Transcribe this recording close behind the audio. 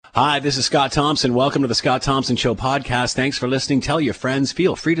Hi, this is Scott Thompson. Welcome to the Scott Thompson Show podcast. Thanks for listening. Tell your friends.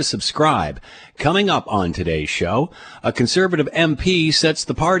 Feel free to subscribe. Coming up on today's show, a Conservative MP sets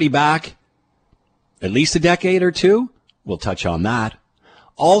the party back at least a decade or two. We'll touch on that.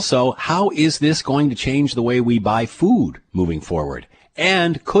 Also, how is this going to change the way we buy food moving forward?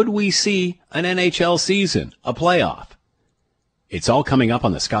 And could we see an NHL season, a playoff? It's all coming up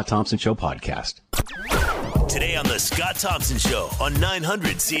on the Scott Thompson Show podcast. Today on the Scott Thompson Show on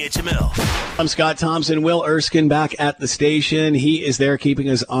 900 CHML. I'm Scott Thompson. Will Erskine back at the station. He is there keeping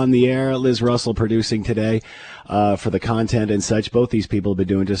us on the air. Liz Russell producing today for the content and such. Both these people have been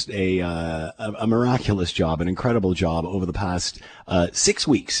doing just a miraculous job, an incredible job over the past 6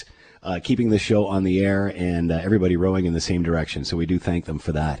 weeks, keeping the show on the air and everybody rowing in the same direction. So we do thank them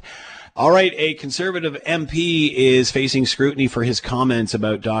for that. All right, a Conservative MP is facing scrutiny for his comments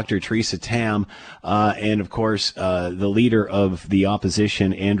about Dr. Theresa Tam, and of course, the leader of the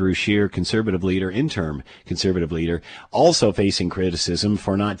opposition, Andrew Scheer, Conservative leader, interim Conservative leader, also facing criticism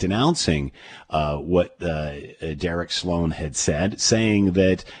for not denouncing what Derek Sloan had said, saying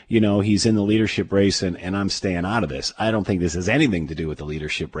that, you know, he's in the leadership race and I'm staying out of this. I don't think this has anything to do with the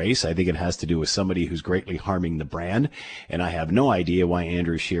leadership race. I think it has to do with somebody who's greatly harming the brand, and I have no idea why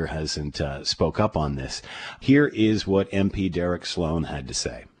Andrew Scheer hasn't spoke up on this. Here is what MP Derek Sloan had to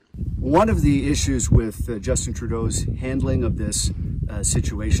say. One of the issues with Justin Trudeau's handling of this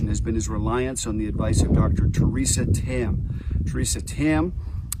situation has been his reliance on the advice of Dr. Theresa Tam. Theresa Tam,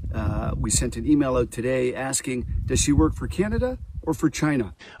 we sent an email out today asking, does she work for Canada or for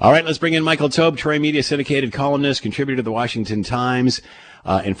China? All right, let's bring in Michael Taube, Troy Media syndicated columnist, contributor to the Washington Times,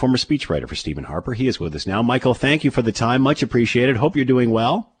 and former speechwriter for Stephen Harper. He is with us now. Michael, thank you for the time. Much appreciated. Hope you're doing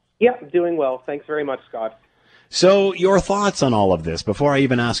well. Yeah, doing well. Thanks very much, Scott. So your thoughts on all of this before I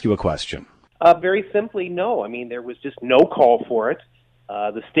even ask you a question? Very simply, no. I mean, there was just no call for it.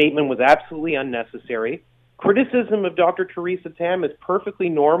 The statement was absolutely unnecessary. Criticism of Dr. Theresa Tam is perfectly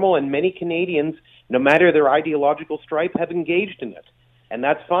normal, and many Canadians, no matter their ideological stripe, have engaged in it. And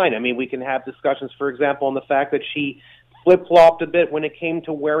that's fine. I mean, we can have discussions, for example, on the fact that she flip-flopped a bit when it came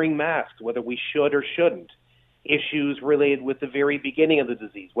to wearing masks, whether we should or shouldn't. Issues related with the very beginning of the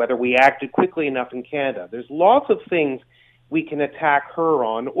disease, whether we acted quickly enough in Canada. There's lots of things we can attack her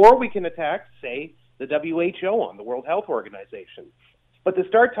on, or we can attack, say, the WHO on, the World Health Organization. But to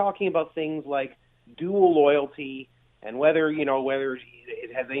start talking about things like dual loyalty and whether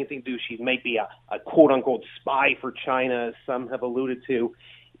it has anything to do, she might be a quote-unquote spy for China, as some have alluded to,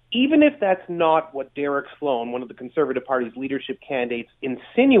 even if that's not what Derek Sloan, one of the Conservative Party's leadership candidates,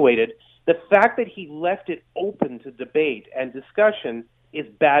 insinuated, the fact that he left it open to debate and discussion is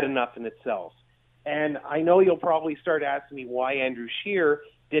bad enough in itself. And I know you'll probably start asking me why Andrew Scheer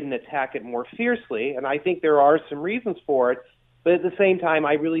didn't attack it more fiercely, and I think there are some reasons for it, but at the same time,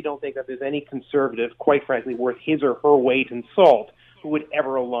 I really don't think that there's any Conservative, quite frankly, worth his or her weight in salt who would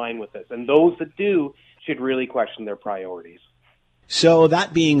ever align with this. And those that do should really question their priorities. So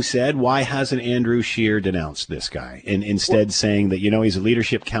that being said, why hasn't Andrew Scheer denounced this guy and instead saying that, he's a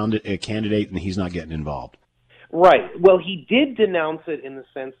leadership candidate and he's not getting involved? Right. Well, he did denounce it in the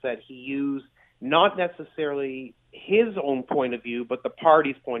sense that he used not necessarily his own point of view, but the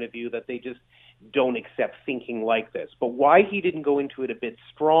party's point of view, that they just don't accept thinking like this. But why he didn't go into it a bit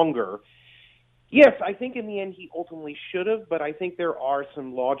stronger, yes, I think in the end he ultimately should have, but I think there are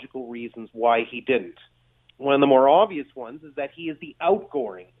some logical reasons why he didn't. One of the more obvious ones is that he is the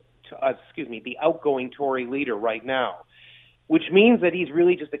outgoing Tory leader right now, which means that he's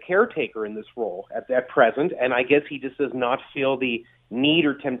really just a caretaker in this role at present, and I guess he just does not feel the need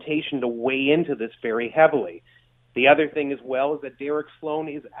or temptation to weigh into this very heavily. The other thing as well is that Derek Sloan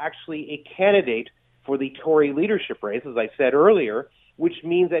is actually a candidate for the Tory leadership race, as I said earlier, which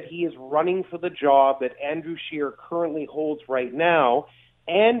means that he is running for the job that Andrew Scheer currently holds right now.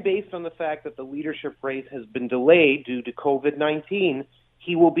 And based on the fact that the leadership race has been delayed due to COVID-19,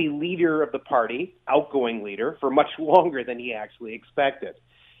 he will be leader of the party, outgoing leader, for much longer than he actually expected.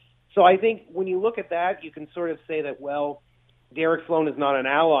 So I think when you look at that, you can sort of say that, well, Derek Sloan is not an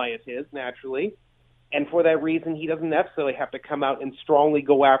ally of his, naturally, and for that reason, he doesn't necessarily have to come out and strongly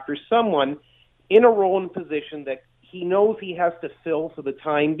go after someone in a role and position that he knows he has to fill for the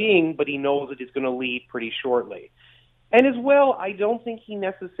time being, but he knows that he's going to leave pretty shortly. And as well, I don't think he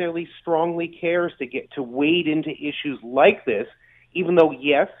necessarily strongly cares to get to wade into issues like this, even though,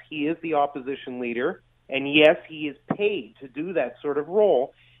 yes, he is the opposition leader, and yes, he is paid to do that sort of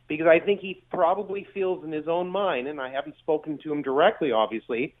role, because I think he probably feels in his own mind, and I haven't spoken to him directly,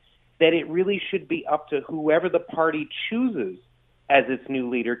 obviously, that it really should be up to whoever the party chooses as its new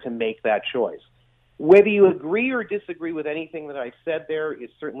leader to make that choice. Whether you agree or disagree with anything that I've said there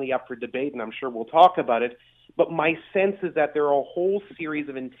is certainly up for debate, and I'm sure we'll talk about it. But my sense is that there are a whole series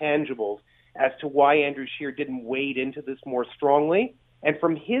of intangibles as to why Andrew Scheer didn't wade into this more strongly. And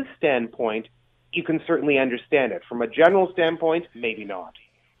from his standpoint, you can certainly understand it. From a general standpoint, maybe not.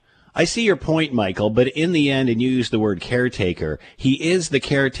 I see your point, Michael, but in the end, and you use the word caretaker, he is the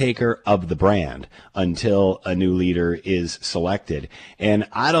caretaker of the brand until a new leader is selected. And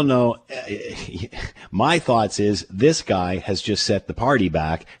I don't know, my thoughts is this guy has just set the party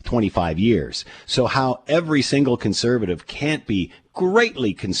back 25 years. So how every single conservative can't be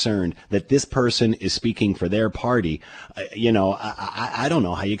greatly concerned that this person is speaking for their party. I don't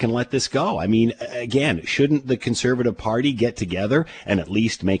know how you can let this go. I mean, again, shouldn't the Conservative Party get together and at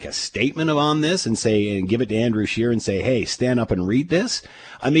least make a statement on this and say, and give it to Andrew Scheer and say, hey, stand up and read this?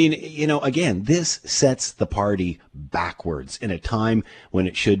 I mean, again, this sets the party backwards in a time when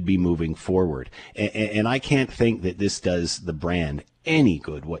it should be moving forward. And I can't think that this does the brand any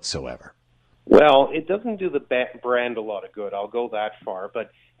good whatsoever. Well, it doesn't do the brand a lot of good. I'll go that far.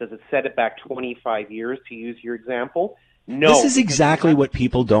 But does it set it back 25 years, to use your example? No. This is exactly what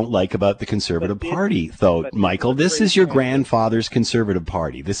people don't like about the Conservative Party, though, Michael. This is your grandfather's Conservative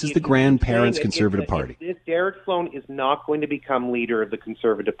Party. This is the grandparents' Conservative Party. If Derek Sloan is not going to become leader of the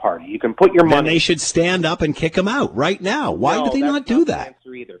Conservative Party, you can put your money. Then they should stand up and kick him out right now. Why do they not do that? The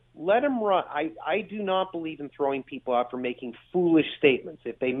answer either. Let him run. I do not believe in throwing people out for making foolish statements.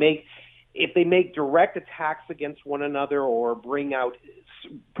 If they make direct attacks against one another or bring out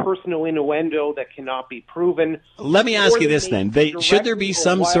personal innuendo that cannot be proven. Let me ask you this then. Should there be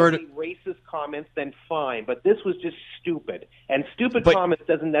some sort of racist comments, then fine. But this was just stupid. And stupid comments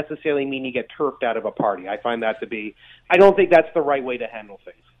doesn't necessarily mean you get turfed out of a party. I find that to be, I don't think that's the right way to handle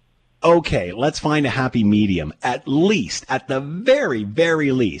things. Okay, let's find a happy medium. At the very,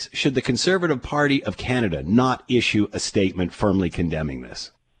 very least, should the Conservative Party of Canada not issue a statement firmly condemning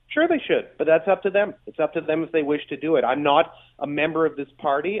this? Sure they should, but that's up to them. It's up to them if they wish to do it. I'm not a member of this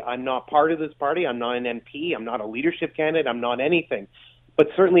party. I'm not part of this party. I'm not an MP. I'm not a leadership candidate. I'm not anything. But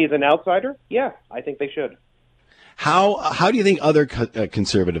certainly as an outsider, yeah, I think they should. How do you think other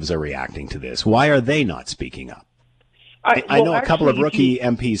conservatives are reacting to this? Why are they not speaking up? I know a couple of rookie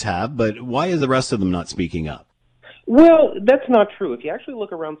MPs have, but why is the rest of them not speaking up? Well, that's not true. If you actually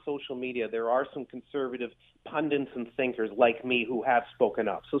look around social media, there are some conservative pundits and thinkers like me who have spoken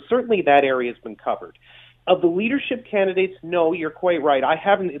up. So certainly that area has been covered. Of the leadership candidates, no, you're quite right. I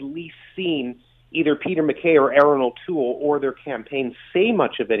haven't at least seen either Peter MacKay or Erin O'Toole or their campaign say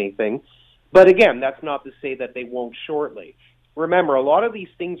much of anything. But again, that's not to say that they won't shortly. Remember, a lot of these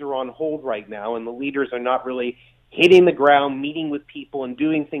things are on hold right now, and the leaders are not really hitting the ground, meeting with people, and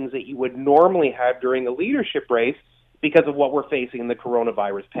doing things that you would normally have during a leadership race because of what we're facing in the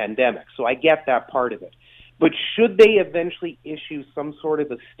coronavirus pandemic. So I get that part of it. But should they eventually issue some sort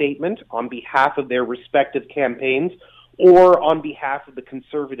of a statement on behalf of their respective campaigns or on behalf of the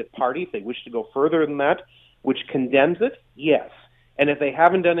Conservative Party, if they wish to go further than that, which condemns it? Yes. And if they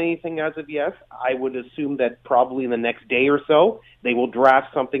haven't done anything as of yet, I would assume that probably in the next day or so, they will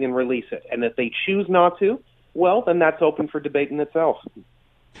draft something and release it. And if they choose not to, well, then that's open for debate in itself.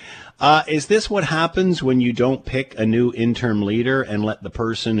 Is this what happens when you don't pick a new interim leader and let the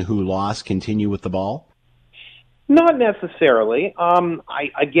person who lost continue with the ball? Not necessarily.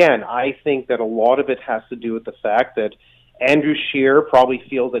 I think that a lot of it has to do with the fact that Andrew Scheer probably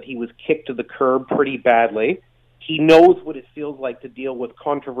feels that he was kicked to the curb pretty badly. He knows what it feels like to deal with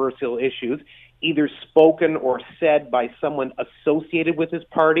controversial issues, either spoken or said by someone associated with his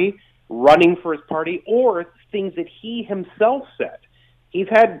party, running for his party, or things that he himself said. He's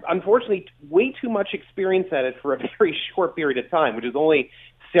had, unfortunately, way too much experience at it for a very short period of time, which is only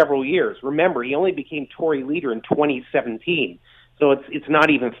several years. Remember, he only became Tory leader in 2017, so it's not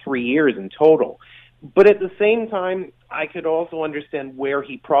even 3 years in total. But at the same time, I could also understand where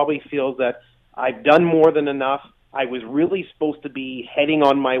he probably feels that I've done more than enough. I was really supposed to be heading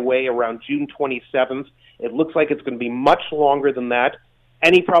on my way around June 27th. It looks like it's going to be much longer than that.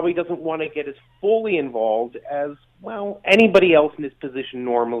 And he probably doesn't want to get as fully involved as, well, anybody else in his position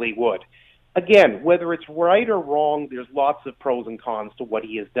normally would. Again, whether it's right or wrong, there's lots of pros and cons to what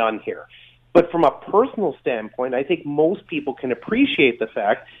he has done here. But from a personal standpoint, I think most people can appreciate the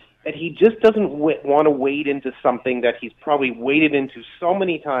fact that he just doesn't want to wade into something that he's probably waded into so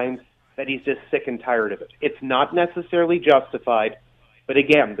many times that he's just sick and tired of it. It's not necessarily justified. But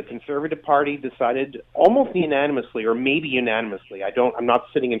again, the Conservative Party decided almost unanimously, or maybe unanimously. I'm not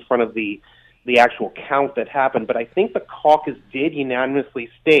sitting in front of the actual count that happened, but I think the caucus did unanimously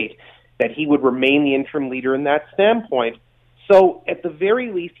state that he would remain the interim leader in that standpoint. So at the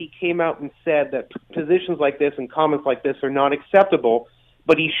very least, he came out and said that positions like this and comments like this are not acceptable,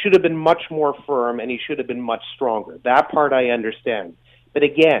 but he should have been much more firm and he should have been much stronger. That part I understand. But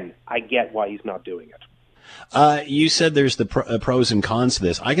again, I get why he's not doing it. You said there's the pros and cons to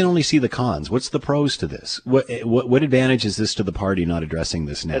this. I can only see the cons. What's the pros to this? What advantage is this to the party not addressing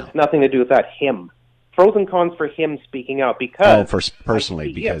this now? It's nothing to do with that. Him. Pros and cons for him speaking out because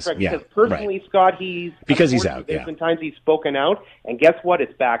personally, because personally, right. Scott, he's out. There's been times he's spoken out, and guess what?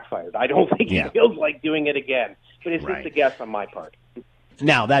 It's backfired. I don't think he feels like doing it again. But it's just a guess on my part.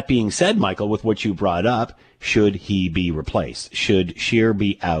 Now, that being said, Michael, with what you brought up, should he be replaced? Should Scheer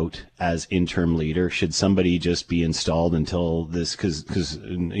be out as interim leader? Should somebody just be installed until this, because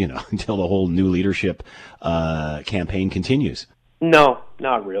until the whole new leadership campaign continues? No,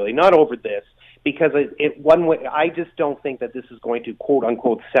 not really. Not over this. Because one way, I just don't think that this is going to, quote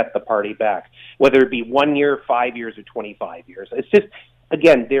unquote, set the party back, whether it be 1 year, 5 years, or 25 years. It's just,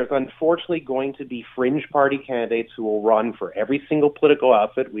 again, there's unfortunately going to be fringe party candidates who will run for every single political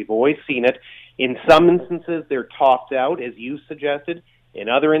outfit. We've always seen it. In some instances, they're topped out, as you suggested. In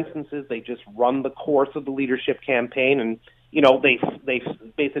other instances, they just run the course of the leadership campaign, and they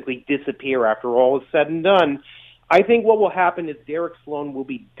basically disappear after all is said and done. I think what will happen is Derek Sloan will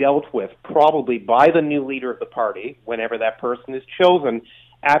be dealt with probably by the new leader of the party, whenever that person is chosen,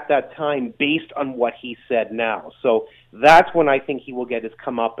 at that time, based on what he said now. So that's when I think he will get his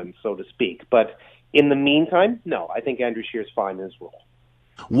comeuppance, so to speak. But in the meantime, no, I think Andrew Scheer's fine in his role.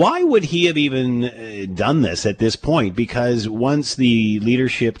 Why would he have even done this at this point? Because once the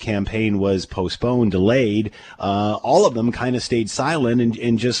leadership campaign was postponed, delayed, all of them kind of stayed silent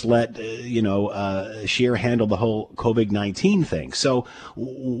and just let, Scheer handle the whole COVID-19 thing. So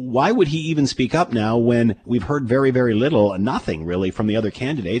why would he even speak up now when we've heard very, very little, nothing really from the other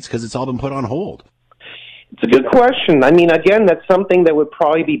candidates, because it's all been put on hold? It's a good question. I mean, again, that's something that would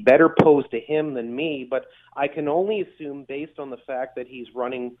probably be better posed to him than me, but I can only assume, based on the fact that he's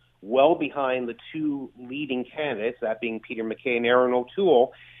running well behind the two leading candidates, that being Peter MacKay and Aaron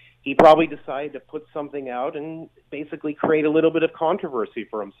O'Toole, he probably decided to put something out and basically create a little bit of controversy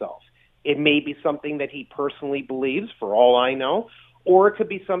for himself. It may be something that he personally believes, for all I know, or it could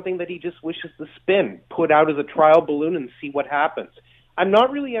be something that he just wishes to spin, put out as a trial balloon and see what happens. I'm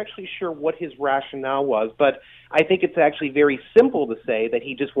not really actually sure what his rationale was, but I think it's actually very simple to say that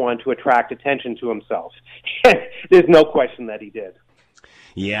he just wanted to attract attention to himself. There's no question that he did.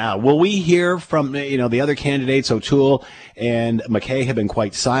 Yeah. Will we hear from, the other candidates? O'Toole and MacKay have been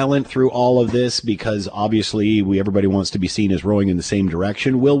quite silent through all of this because obviously everybody wants to be seen as rowing in the same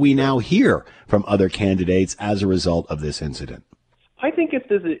direction. Will we now hear from other candidates as a result of this incident? I think if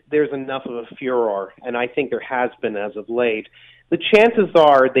there's enough of a furor, and I think there has been as of late, the chances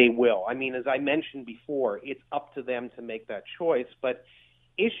are they will. I mean, as I mentioned before, it's up to them to make that choice, but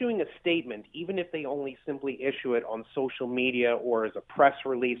issuing a statement, even if they only simply issue it on social media or as a press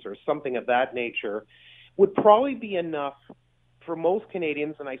release or something of that nature, would probably be enough for most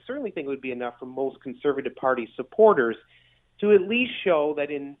Canadians, and I certainly think it would be enough for most Conservative Party supporters, to at least show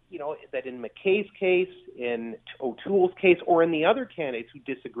that in MacKay's case, in O'Toole's case, or in the other candidates who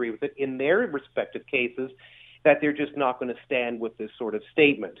disagree with it, in their respective cases, that they're just not going to stand with this sort of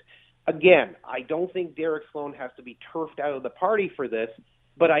statement. Again, I don't think Derek Sloan has to be turfed out of the party for this,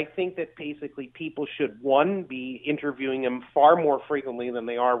 but I think that basically people should, one, be interviewing him far more frequently than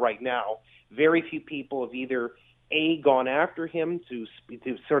they are right now. Very few people have either, A, gone after him to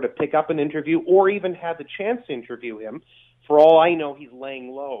sort of pick up an interview or even had the chance to interview him. For all I know, he's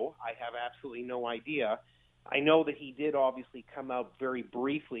laying low. I have absolutely no idea. I know that he did obviously come out very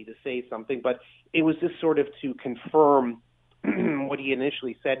briefly to say something, but it was just sort of to confirm what he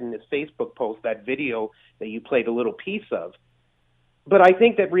initially said in his Facebook post, that video that you played a little piece of. But I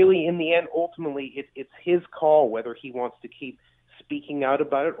think that really, in the end, ultimately, it's his call whether he wants to keep speaking out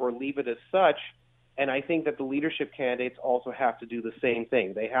about it or leave it as such. And I think that the leadership candidates also have to do the same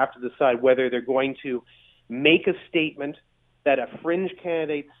thing. They have to decide whether they're going to make a statement that a fringe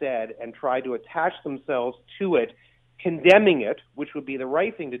candidate said and try to attach themselves to it, condemning it, which would be the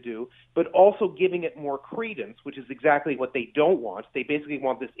right thing to do, but also giving it more credence, which is exactly what they don't want. They basically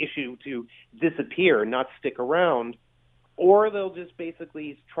want this issue to disappear, not stick around. Or they'll just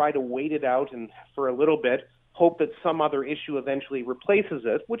basically try to wait it out and for a little bit, hope that some other issue eventually replaces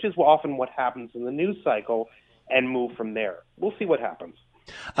it, which is often what happens in the news cycle, and move from there. We'll see what happens.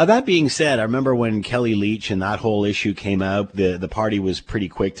 That being said, I remember when Kelly Leitch and that whole issue came out, the party was pretty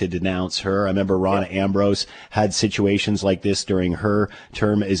quick to denounce her. I remember Rona Ambrose had situations like this during her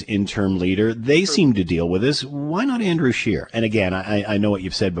term as interim leader. They seem to deal with this. Why not Andrew Scheer? And again, I know what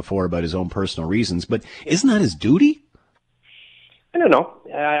you've said before about his own personal reasons, but isn't that his duty? I don't know.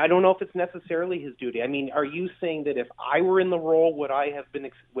 I don't know if it's necessarily his duty. I mean, are you saying that if I were in the role, would I have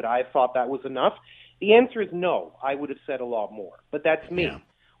thought that was enough? The answer is no. I would have said a lot more. But that's me. Yeah.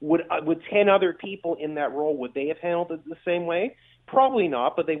 Would 10 other people in that role, would they have handled it the same way? Probably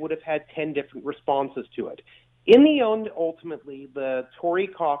not, but they would have had 10 different responses to it. In the end, ultimately, the Tory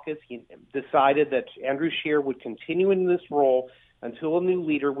caucus decided that Andrew Scheer would continue in this role until a new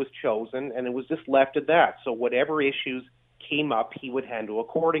leader was chosen, and it was just left at that. So whatever issues came up, he would handle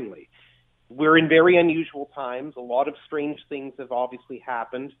accordingly. We're in very unusual times. A lot of strange things have obviously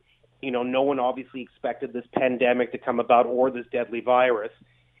happened. You know, no one obviously expected this pandemic to come about or this deadly virus.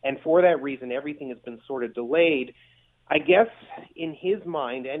 And for that reason, everything has been sort of delayed. I guess in his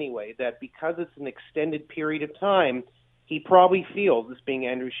mind anyway, that because it's an extended period of time, he probably feels, this being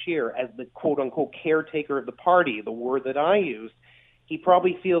Andrew Scheer, as the quote-unquote caretaker of the party, the word that I used, he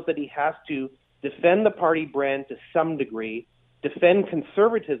probably feels that he has to defend the party brand to some degree, defend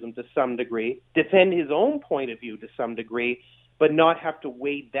conservatism to some degree, defend his own point of view to some degree, but not have to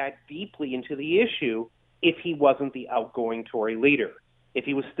wade that deeply into the issue if he wasn't the outgoing Tory leader. If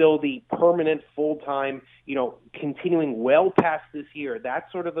he was still the permanent, full-time, continuing well past this year,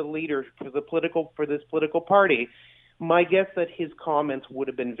 that's sort of the leader for this political party, my guess that his comments would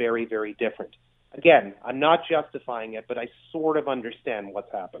have been very, very different. Again, I'm not justifying it, but I sort of understand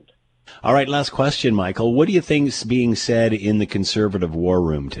what's happened. All right, last question, Michael. What do you think's being said in the Conservative war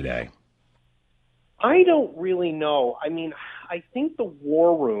room today? I don't really know. I mean, I think the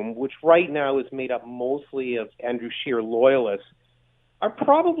war room, which right now is made up mostly of Andrew Scheer loyalists, are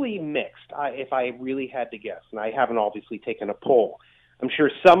probably mixed, if I really had to guess, and I haven't obviously taken a poll. I'm sure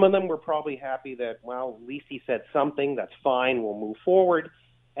some of them were probably happy that, well, at least he said something, that's fine, we'll move forward.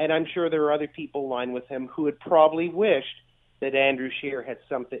 And I'm sure there are other people in line with him who had probably wished that Andrew Scheer had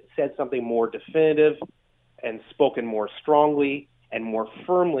said something more definitive and spoken more strongly and more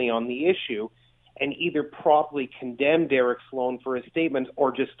firmly on the issue, and either properly condemned Derek Sloan for his statements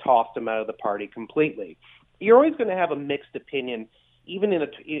or just tossed him out of the party completely. You're always going to have a mixed opinion, even in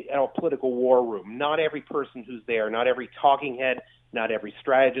a political war room. Not every person who's there, not every talking head, not every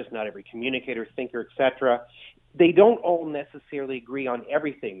strategist, not every communicator, thinker, etc., they don't all necessarily agree on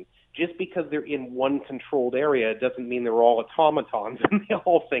everything. Just because they're in one controlled area doesn't mean they're all automatons and they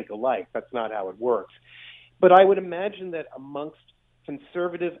all think alike. That's not how it works. But I would imagine that amongst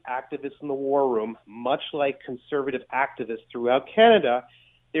conservative activists in the war room, much like conservative activists throughout Canada,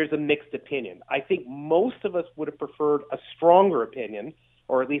 there's a mixed opinion. I think most of us would have preferred a stronger opinion,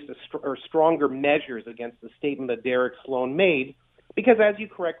 or at least stronger measures against the statement that Derek Sloan made, because as you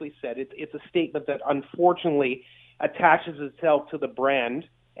correctly said, it's a statement that unfortunately attaches itself to the brand,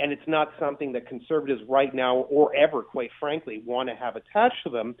 and it's not something that conservatives right now or ever, quite frankly, want to have attached to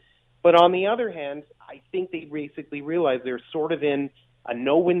them. But on the other hand, I think they basically realize they're sort of in a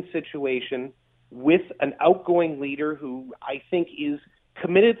no-win situation with an outgoing leader who I think is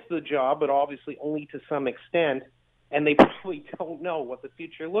committed to the job, but obviously only to some extent, and they probably don't know what the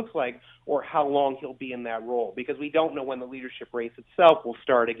future looks like or how long he'll be in that role, because we don't know when the leadership race itself will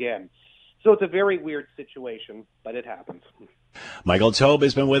start again. So it's a very weird situation, but it happens. Michael Taube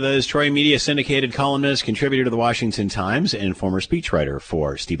has been with us, Troy Media syndicated columnist, contributor to the Washington Times, and former speechwriter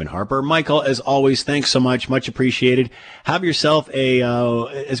for Stephen Harper. Michael, as always, thanks so much. Much appreciated. Have yourself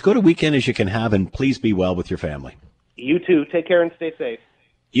as good a weekend as you can have, and please be well with your family. You too. Take care and stay safe.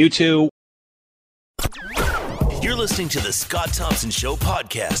 You too. You're listening to the Scott Thompson Show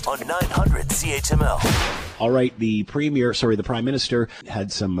podcast on 900 CHML. All right, the Prime Minister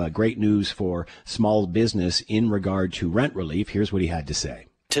had some great news for small business in regard to rent relief. Here's what he had to say.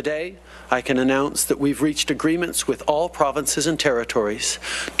 Today, I can announce that we've reached agreements with all provinces and territories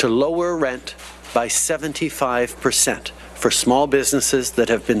to lower rent by 75% for small businesses that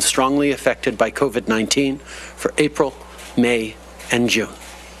have been strongly affected by COVID-19 for April, May, and June.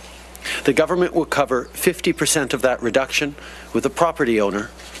 The government will cover 50% of that reduction, with the property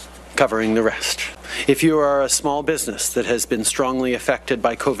owner covering the rest. If you are a small business that has been strongly affected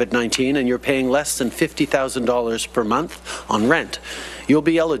by COVID-19 and you're paying less than $50,000 per month on rent, you'll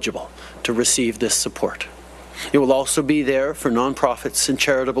be eligible to receive this support. It will also be there for nonprofits and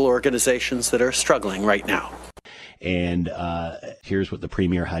charitable organizations that are struggling right now. And here's what the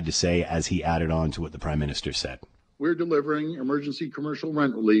Premier had to say as he added on to what the Prime Minister said. We're delivering emergency commercial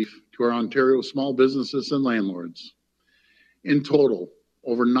rent relief to our Ontario small businesses and landlords. In total,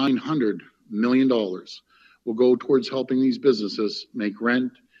 over $900 million will go towards helping these businesses make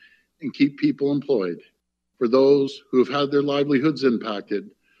rent and keep people employed. For those who have had their livelihoods impacted,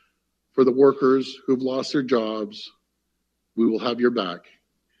 for the workers who've lost their jobs, we will have your back.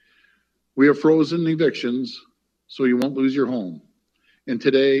 We have frozen evictions so you won't lose your home. And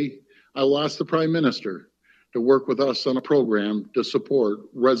today, I will ask the Prime Minister to work with us on a program to support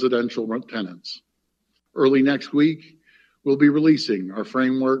residential tenants. Early next week, we'll be releasing our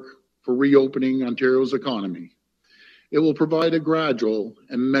framework for reopening Ontario's economy. It will provide a gradual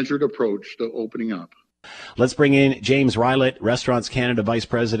and measured approach to opening up. Let's bring in James Rylett, Restaurants Canada Vice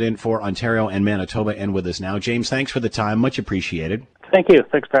President for Ontario and Manitoba, and with us now. James, thanks for the time. Much appreciated. Thank you.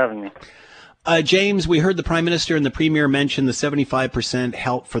 Thanks for having me. James, we heard the Prime Minister and the Premier mention the 75%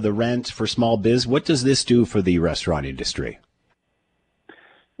 help for the rent for small biz. What does this do for the restaurant industry?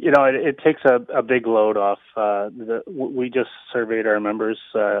 It takes a big load off. We just surveyed our members,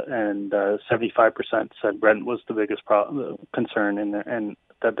 and 75% said rent was the biggest concern and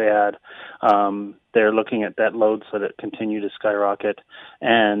that they had. They're looking at debt loads that it continue to skyrocket,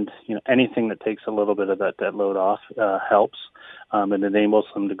 and anything that takes a little bit of that debt load off helps. And enables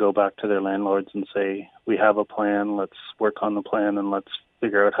them to go back to their landlords and say, we have a plan, let's work on the plan, and let's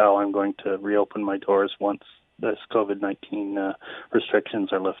figure out how I'm going to reopen my doors once this COVID-19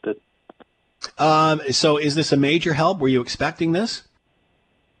 restrictions are lifted. So is this a major help? Were you expecting this?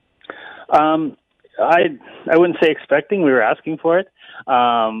 I wouldn't say expecting. We were asking for it.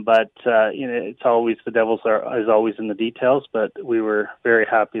 But it's always, the devil's is always in the details, but we were very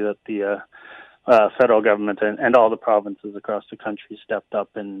happy that the federal government and all the provinces across the country stepped up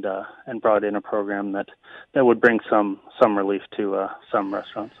and brought in a program that would bring some relief to some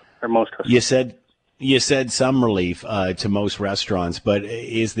restaurants, or most restaurants. You said some relief to most restaurants, but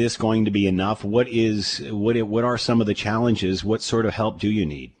is this going to be enough? What are some of the challenges? What sort of help do you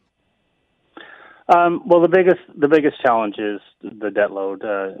need? Well, the biggest challenge is the debt load.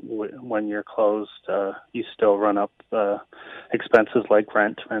 When you're closed, you still run up expenses like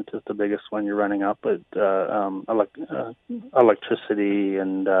rent. Rent is the biggest one you're running up, but electricity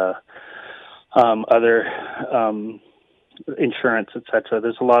and other insurance, etc.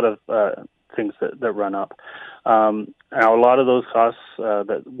 There's a lot of things that run up. Now, a lot of those costs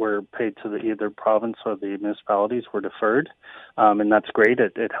that were paid to either province or the municipalities were deferred, and that's great.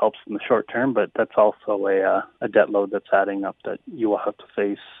 It helps in the short term, but that's also a debt load that's adding up that you will have to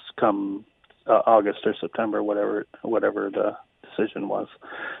face come August or September, whatever the decision was.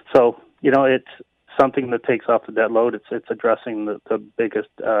 So, it's something that takes off the debt load. It's addressing the biggest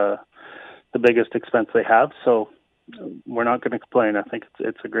expense they have. So we're not going to complain. I think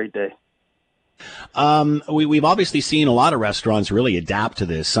it's a great day. We've obviously seen a lot of restaurants really adapt to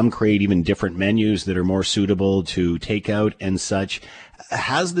this. Some create even different menus that are more suitable to takeout and such.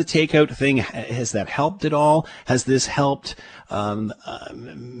 Has the takeout thing, has that helped at all? Has this helped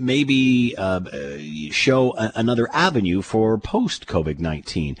maybe show another avenue for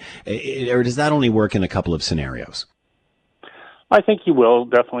post-COVID-19? Or does that only work in a couple of scenarios? I think you will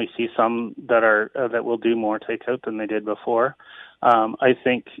definitely see some that will do more takeout than they did before. I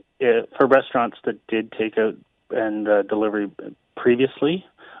think for restaurants that did takeout and delivery previously,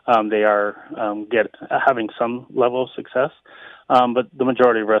 they are having some level of success. But the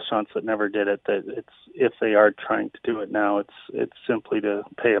majority of restaurants that never did it, if they are trying to do it now, it's simply to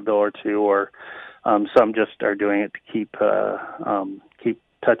pay a bill or two, or some just are doing it to keep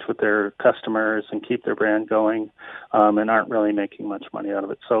touch with their customers and keep their brand going, and aren't really making much money out of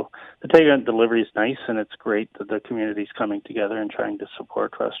it. So the takeout delivery is nice, and it's great that the community's coming together and trying to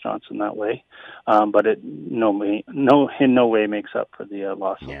support restaurants in that way. But it in no way makes up for the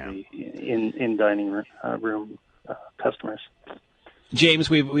loss of the in dining room customers. James,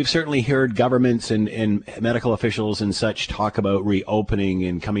 we've certainly heard governments and medical officials and such talk about reopening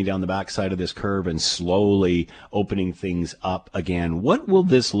and coming down the backside of this curve and slowly opening things up again. What will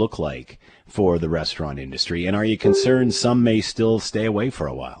this look like for the restaurant industry? And are you concerned some may still stay away for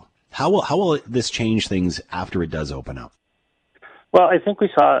a while? How will this change things after it does open up? Well, I think we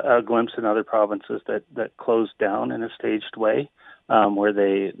saw a glimpse in other provinces that closed down in a staged way, where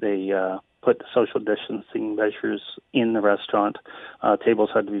they put the social distancing measures in the restaurant.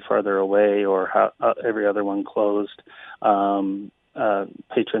 Tables had to be farther away, or every other one closed.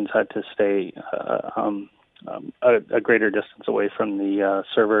 Patrons had to stay a greater distance away from the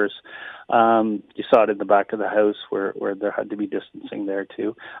servers. You saw it in the back of the house where there had to be distancing there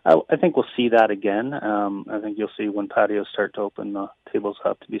too. I think we'll see that again. I think you'll see when patios start to open, the tables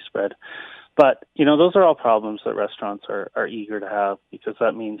have to be spread. But, those are all problems that restaurants are eager to have, because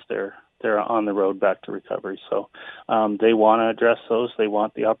that means they're on the road back to recovery. So they want to address those. They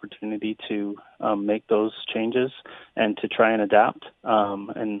want the opportunity to make those changes and to try and adapt.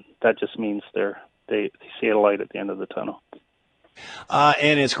 And that just means they see a light at the end of the tunnel.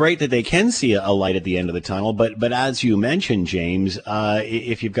 And it's great that they can see a light at the end of the tunnel. But as you mentioned, James,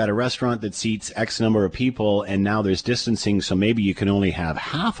 if you've got a restaurant that seats X number of people and now there's distancing, so maybe you can only have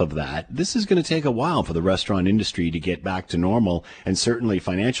half of that, this is going to take a while for the restaurant industry to get back to normal and certainly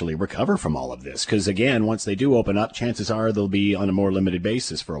financially recover from all of this. Because, again, once they do open up, chances are they'll be on a more limited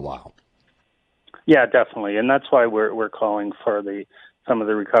basis for a while. Yeah, definitely. And that's why we're calling for some of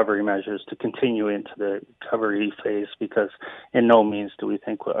the recovery measures to continue into the recovery phase, because in no means do we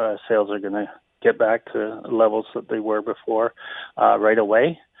think sales are going to get back to levels that they were before right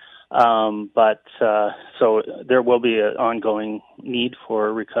away. So there will be an ongoing need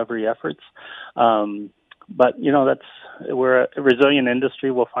for recovery efforts. But, we're a resilient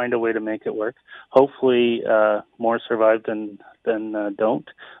industry. We'll find a way to make it work. Hopefully more survive than don't.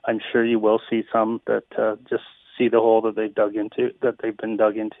 I'm sure you will see some that just see the hole that they've been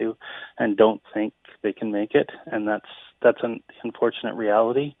dug into and don't think they can make it, and that's an unfortunate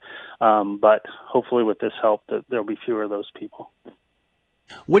reality. But hopefully with this help that there'll be fewer of those people.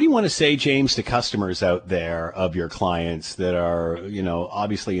 What do you want to say, James, to customers out there of your clients that are,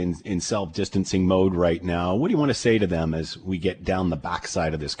 obviously in self-distancing mode right now? What do you want to say to them as we get down the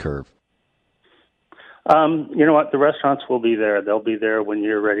backside of this curve? You know what? The restaurants will be there. They'll be there when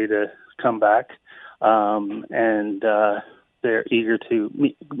you're ready to come back. And they're eager to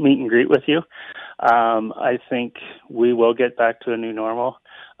meet and greet with you. I think we will get back to a new normal.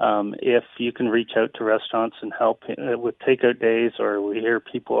 If you can reach out to restaurants and help with takeout days, or we hear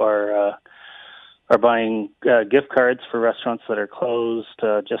people are buying gift cards for restaurants that are closed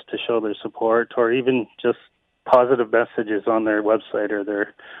just to show their support, or even just positive messages on their website or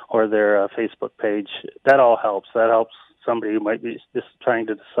their Facebook page, that all helps. That helps somebody who might be just trying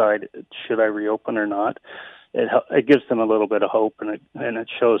to decide, should I reopen or not? It gives them a little bit of hope, and it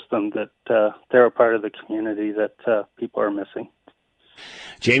shows them that they're a part of the community that people are missing.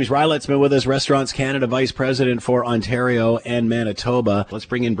 James Rylett's been with us, Restaurants Canada Vice President for Ontario and Manitoba. Let's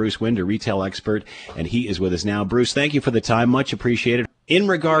bring in Bruce Winder, retail expert, and he is with us now. Bruce, thank you for the time. Much appreciated. In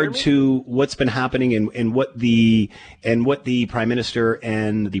regard to what's been happening and what the Prime Minister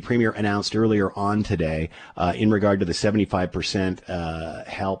and the Premier announced earlier on today, in regard to the 75%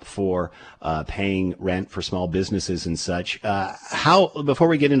 help for paying rent for small businesses and such, before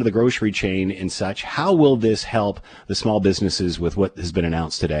we get into the grocery chain and such, how will this help the small businesses with what has been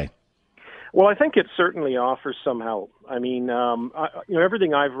announced today? Well, I think it certainly offers some help. I mean,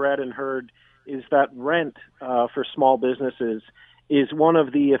 everything I've read and heard is that rent for small businesses is one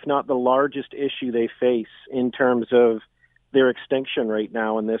of the, if not the largest issue they face in terms of their extinction right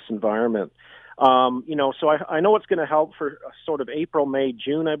now in this environment. So I know it's going to help for sort of April, May,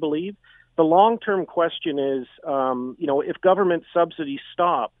 June, I believe. The long-term question is, if government subsidies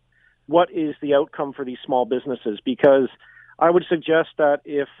stop, what is the outcome for these small businesses? Because I would suggest that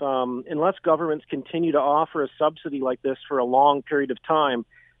unless governments continue to offer a subsidy like this for a long period of time,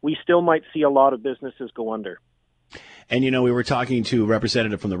 we still might see a lot of businesses go under. And, we were talking to a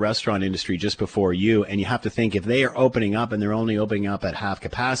representative from the restaurant industry just before you, and you have to think, if they are opening up and they're only opening up at half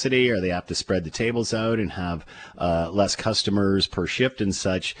capacity, or they have to spread the tables out and have less customers per shift and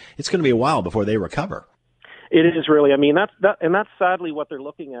such, it's going to be a while before they recover. It is really. I mean, that's sadly what they're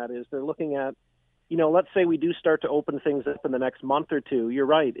looking at. Is they're looking at, let's say we do start to open things up in the next month or two. You're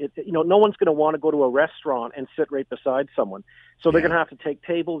right. No one's going to want to go to a restaurant and sit right beside someone. So they're going to have to take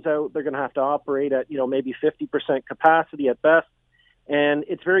tables out. They're going to have to operate at, maybe 50% capacity at best. And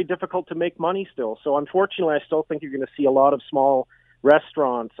it's very difficult to make money still. So unfortunately, I still think you're going to see a lot of small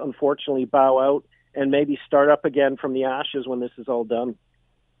restaurants, unfortunately, bow out and maybe start up again from the ashes when this is all done.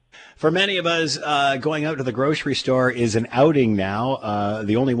 For many of us, going out to the grocery store is an outing now,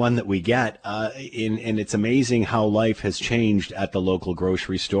 the only one that we get. And it's amazing how life has changed at the local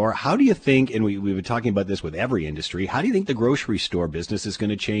grocery store. How do you think, and we've been talking about this with every industry, how do you think the grocery store business is going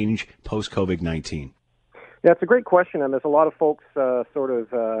to change post-COVID-19? Yeah, it's a great question, and there's a lot of folks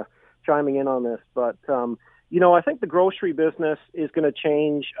chiming in on this. But, I think the grocery business is going to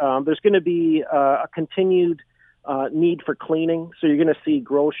change. There's going to be a continued need for cleaning. So you're going to see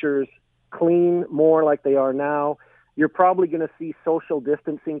grocers clean more like they are now. You're probably going to see social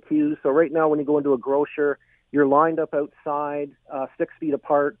distancing cues. So right now when you go into a grocer, you're lined up outside 6 feet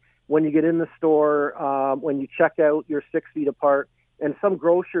apart. When you get in the store, when you check out, you're 6 feet apart. And some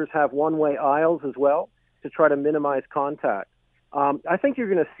grocers have one-way aisles as well to try to minimize contact. I think you're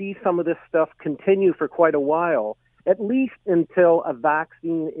going to see some of this stuff continue for quite a while, at least until a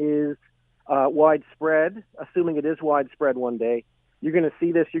vaccine is widespread, assuming it is widespread one day. You're going to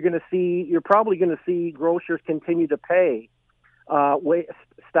see this. You're probably going to see grocers continue to pay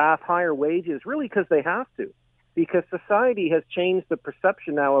staff higher wages, really because they have to. because society has changed the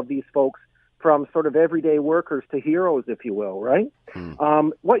perception now of these folks from sort of everyday workers to heroes, if you will, right?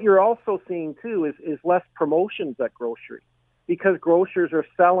 What you're also seeing, too, is less promotions at grocery, because grocers are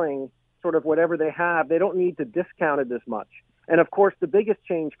selling sort of whatever they have. They don't need to discount it as much. And, of course, the biggest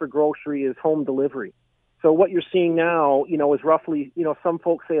change for grocery is home delivery. So what you're seeing now, is roughly, some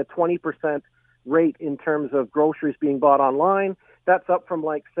folks say a 20% rate in terms of groceries being bought online. That's up from,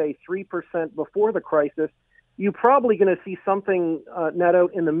 say, 3% before the crisis. You're probably going to see something net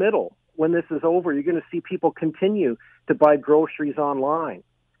out in the middle. When this is over, you're going to see people continue to buy groceries online.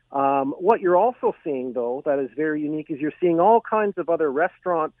 What you're also seeing, though, that is very unique, is you're seeing all kinds of other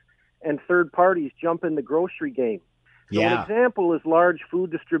restaurants and third parties jump in the grocery game. So an example is large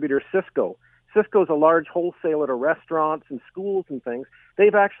food distributor Sysco. Sysco is a large wholesaler to restaurants and schools and things.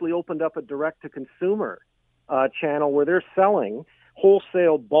 They've actually opened up a direct-to-consumer channel where they're selling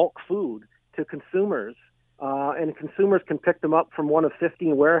wholesale bulk food to consumers. And consumers can pick them up from one of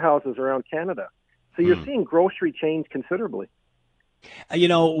 15 warehouses around Canada. So you're seeing grocery change considerably.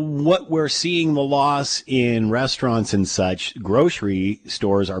 What we're seeing, the loss in restaurants and such, grocery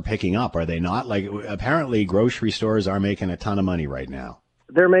stores are picking up, are they not? Apparently grocery stores are making a ton of money right now.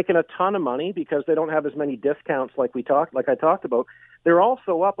 They're making a ton of money because they don't have as many discounts like I talked about. They're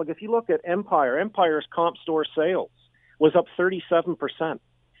also up. If you look at Empire's comp store sales was up 37%.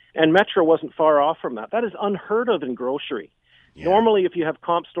 And Metro wasn't far off from that. That is unheard of in grocery. Yeah. Normally, if you have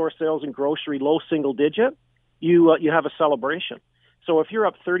comp store sales in grocery low single digit, you have a celebration. So if you're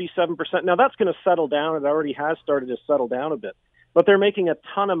up 37%, now that's going to settle down. It already has started to settle down a bit. But they're making a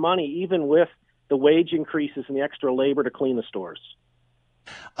ton of money, even with the wage increases and the extra labor to clean the stores.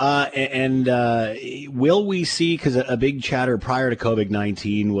 Will we see, because a big chatter prior to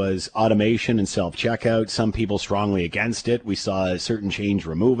COVID-19 was automation and self-checkout, some people strongly against it. We saw a certain change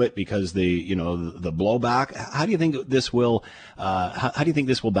remove it because the blowback. How do you think this will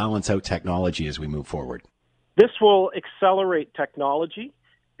balance out technology as we move forward? This will accelerate technology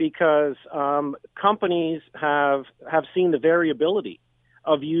because companies have seen the variability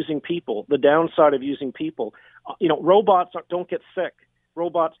of using people, the downside of using people. Robots don't get sick.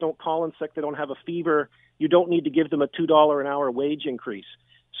 Robots don't call in sick. They don't have a fever. You don't need to give them a $2 an hour wage increase.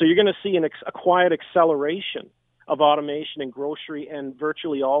 So you're going to see a quiet acceleration of automation in grocery and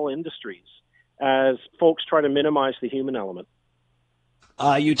virtually all industries as folks try to minimize the human element.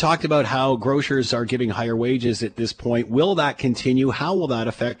 You talked about how grocers are giving higher wages at this point. Will that continue? How will that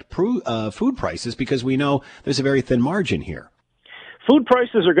affect food prices? Because we know there's a very thin margin here. Food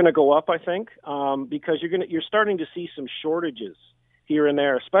prices are going to go up, I think, because you're starting to see some shortages here and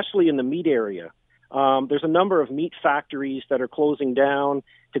there, especially in the meat area. There's a number of meat factories that are closing down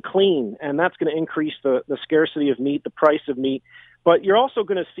to clean, and that's going to increase the scarcity of meat, the price of meat. But you're also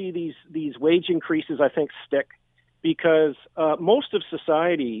going to see these wage increases, I think, stick, because most of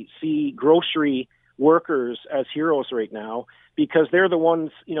society see grocery workers as heroes right now because they're the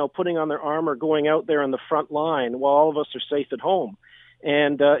ones, putting on their armor, going out there on the front line while all of us are safe at home.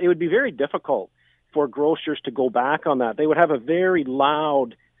 And it would be very difficult for grocers to go back on that. They would have a very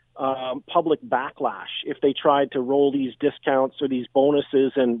loud public backlash if they tried to roll these discounts or these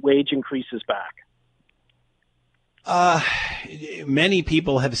bonuses and wage increases back. Many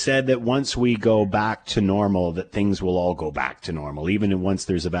people have said that once we go back to normal, that things will all go back to normal, even once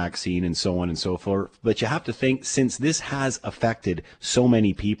there's a vaccine and so on and so forth. But you have to think, since this has affected so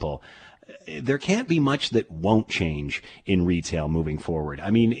many people, there can't be much that won't change in retail moving forward. I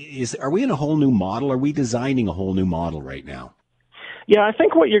mean, are we in a whole new model? Are we designing a whole new model right now? Yeah, I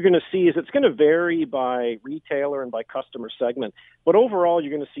think what you're going to see is it's going to vary by retailer and by customer segment. But overall,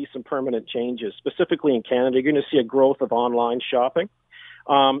 you're going to see some permanent changes. Specifically in Canada, you're going to see a growth of online shopping.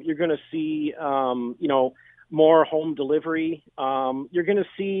 You're going to see, more home delivery. You're going to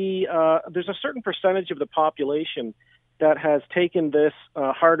see there's a certain percentage of the population that has taken this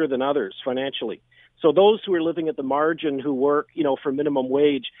harder than others financially. So those who are living at the margin, who work, for minimum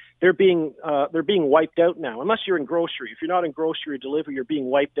wage, they're being wiped out now. Unless you're in grocery, if you're not in grocery or delivery, you're being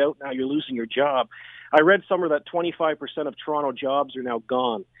wiped out now. You're losing your job. I read somewhere that 25% of Toronto jobs are now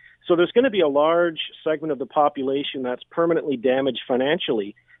gone. So there's going to be a large segment of the population that's permanently damaged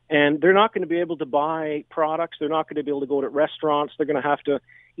financially, and they're not going to be able to buy products. They're not going to be able to go to restaurants. They're going to have to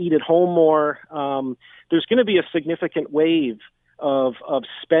eat at home more. There's going to be a significant wave of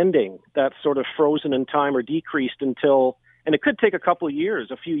spending that's sort of frozen in time or decreased until, and it could take a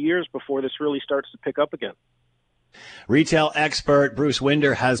few years before this really starts to pick up again. Retail expert Bruce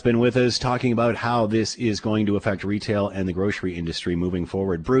Winder has been with us talking about how this is going to affect retail and the grocery industry moving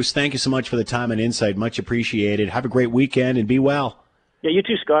forward. Bruce, thank you so much for the time and insight. Much appreciated. Have a great weekend and be well. Yeah, you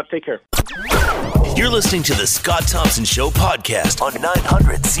too, Scott. Take care. You're listening to the Scott Thompson Show podcast on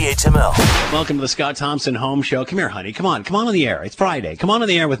 900 CHML. Welcome to the Scott Thompson Home Show. Come here, honey. Come on on the air. It's Friday. Come on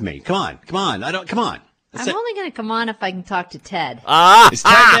the air with me. Come on. Come on. I'm only going to come on if I can talk to Ted. Is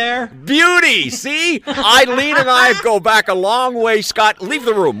Ted there? Beauty. See? Eileen and I go back a long way. Scott, leave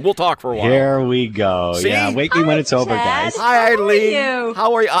the room. We'll talk for a while. Here we go. See? Yeah, wake me when it's over, Ted. guys. Hi, Eileen. How are you?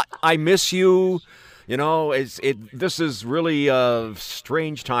 How are you? I miss you. You know, this is really a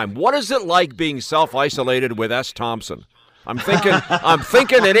strange time. What is it like being self-isolated with S. Thompson? I'm thinking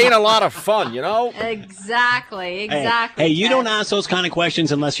it ain't a lot of fun, you know? Exactly. Hey, you don't ask those kind of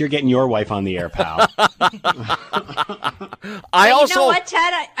questions unless you're getting your wife on the air, pal. You know what,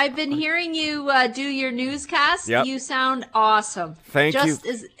 Ted? I've been hearing you do your newscast. Yep. You sound awesome. Thank you. Just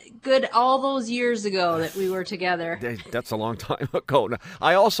as good all those years ago that we were together. That's a long time ago.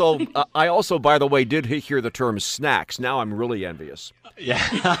 I also, by the way, did hear the term snacks. Now I'm really envious.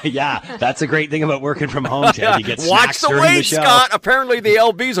 Yeah. That's a great thing about working from home, Ted. You get Watch snacks the during weight, the show. Scott. Apparently the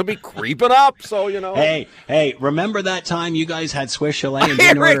LBs will be creeping up, so, you know. Hey, remember that time you guys had Swiss Chalet and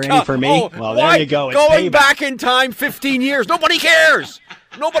didn't order any for me? Oh, well, there you go. It's Going payback. back in time 15 years. Nobody cares.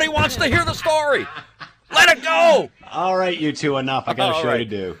 Nobody wants to hear the story. Let it go. All right, you two, enough. I got a show to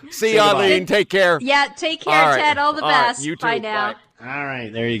do. See you, Eileen. Take care. Yeah, take care, All right. Ted. All the All right, best. you too. Bye now. Bye. All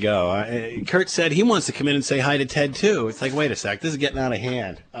right, there you go. Kurt said he wants to come in and say hi to Ted, too. It's like, wait a sec, this is getting out of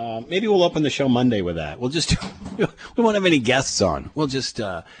hand. Maybe we'll open the show Monday with that. We won't have any guests on. We'll just,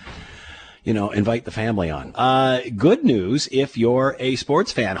 invite the family on. Good news, if you're a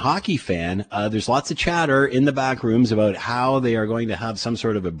sports fan, hockey fan, there's lots of chatter in the back rooms about how they are going to have some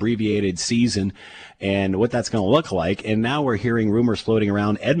sort of abbreviated season and what that's going to look like. And now we're hearing rumors floating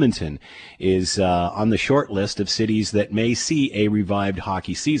around. Edmonton is on the short list of cities that may see a revived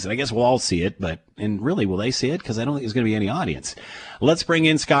hockey season. I guess we'll all see it, and really, will they see it? Because I don't think there's going to be any audience. Let's bring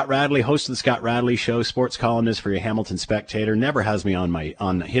in Scott Radley, host of the Scott Radley Show, sports columnist for your Hamilton Spectator. Never has me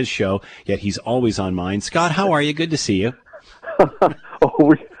on his show, yet he's always on mine. Scott, how are you? Good to see you.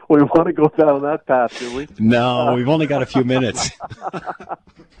 We want to go down that path, do we? No, we've only got a few minutes.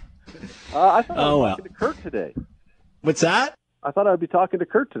 I thought I was talking to Kurt today. What's that? I thought I'd be talking to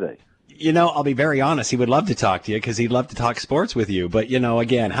Kurt today. You know, I'll be very honest. He would love to talk to you because he'd love to talk sports with you. But,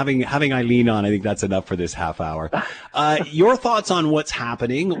 again, having Eileen on, I think that's enough for this half hour. Your thoughts on what's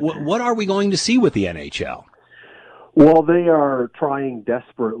happening? What are we going to see with the NHL? Well, they are trying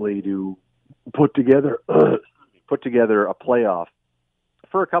desperately to put together a playoff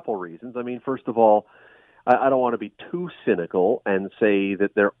for a couple reasons. I mean, first of all, I don't want to be too cynical and say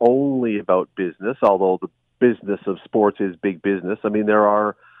that they're only about business, although the business of sports is big business. I mean,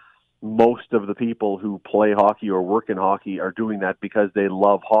 most of the people who play hockey or work in hockey are doing that because they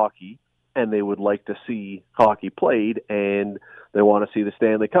love hockey and they would like to see hockey played and they want to see the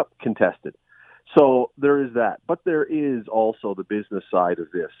Stanley Cup contested. So there is that. But there is also the business side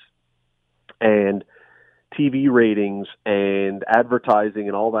of this. And TV ratings and advertising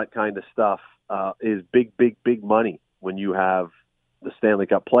and all that kind of stuff is big, big, big money when you have the Stanley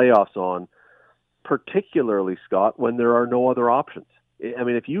Cup playoffs on, particularly, Scott, when there are no other options. I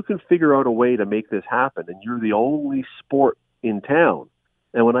mean, if you can figure out a way to make this happen and you're the only sport in town,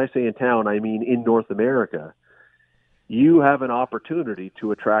 and when I say in town, I mean in North America, you have an opportunity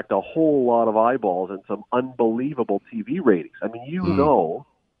to attract a whole lot of eyeballs and some unbelievable TV ratings. I mean, you know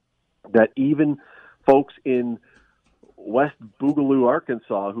that even folks in West Boogaloo,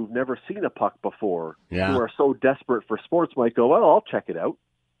 Arkansas, who've never seen a puck before, who are so desperate for sports, might go, well, I'll check it out.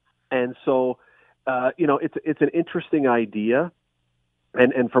 And so, it's an interesting idea.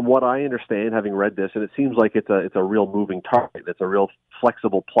 And from what I understand, having read this, and it seems like it's a real moving target. It's a real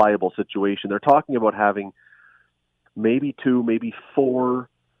flexible, pliable situation. They're talking about having maybe 2, maybe 4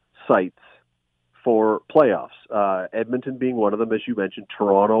 sites for playoffs. Edmonton being one of them, as you mentioned.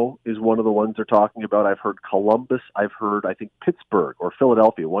 Toronto is one of the ones they're talking about. I've heard Columbus. I've heard, I think, Pittsburgh or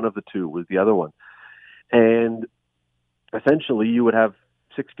Philadelphia. One of the two was the other one. And essentially, you would have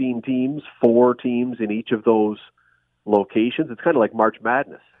 16 teams, 4 teams in each of those locations. It's kind of like March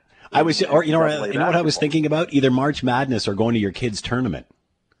Madness. I was, or you know what I was thinking about? Either March Madness or going to your kids' tournament.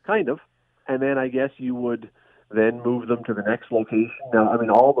 Kind of. And then I guess you would then move them to the next location. Now, I mean,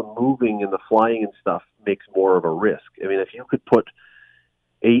 all the moving and the flying and stuff makes more of a risk. I mean, if you could put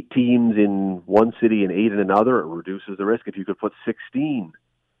 8 teams in one city and 8 in another, it reduces the risk. If you could put 16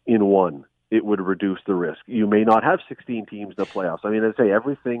 in one, it would reduce the risk. You may not have 16 teams in the playoffs. I mean, I'd say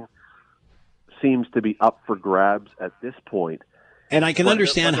everything seems to be up for grabs at this point. And I can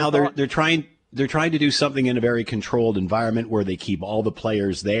understand how they're trying They're trying to do something in a very controlled environment where they keep all the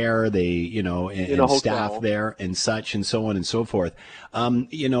players there, and staff there and such and so on and so forth.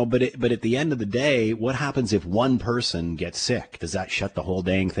 But at the end of the day, what happens if one person gets sick? Does that shut the whole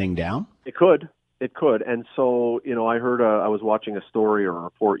dang thing down? It could. And so, I heard, I was watching a story or a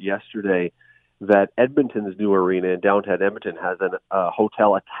report yesterday that Edmonton's new arena in downtown Edmonton has a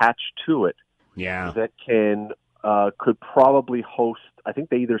hotel attached to it. Yeah. That could probably host, I think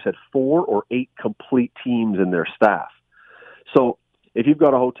they either said 4 or 8 complete teams in their staff. So if you've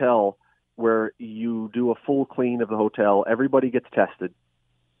got a hotel where you do a full clean of the hotel, everybody gets tested,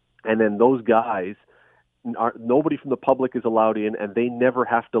 and then those guys, nobody from the public is allowed in, and they never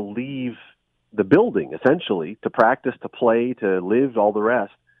have to leave the building, essentially, to practice, to play, to live, all the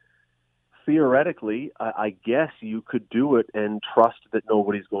rest. Theoretically, I guess you could do it and trust that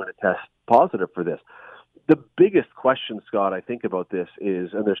nobody's going to test positive for this. The biggest question, Scott, I think about this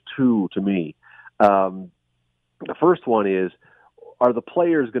is, and there's two to me. The first one is, are the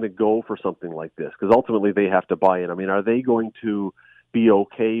players going to go for something like this? Because ultimately they have to buy in. I mean, are they going to be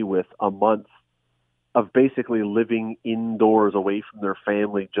okay with a month of basically living indoors away from their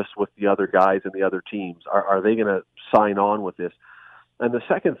family just with the other guys and the other teams? Are they going to sign on with this? And the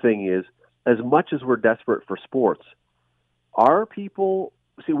second thing is, as much as we're desperate for sports, are people...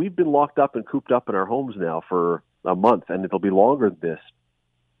 See, we've been locked up and cooped up in our homes now for a month, and it'll be longer than this.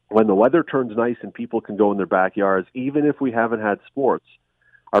 When the weather turns nice and people can go in their backyards, even if we haven't had sports,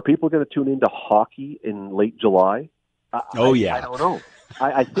 are people going to tune into hockey in late July? Yeah. I don't know.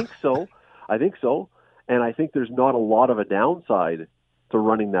 I think so. And I think there's not a lot of a downside to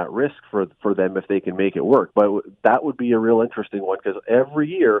running that risk for them if they can make it work. But that would be a real interesting one, because every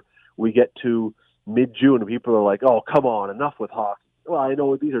year we get to mid-June and people are like, oh, come on, enough with hockey. Well, I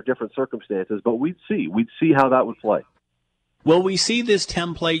know these are different circumstances, but we'd see how that would play. Will we see this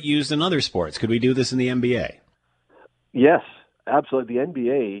template used in other sports? Could we do this in the NBA? Yes, absolutely. The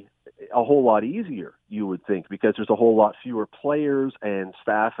NBA, a whole lot easier, you would think, because there's a whole lot fewer players and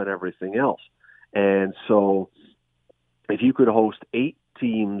staff and everything else. And so if you could host 8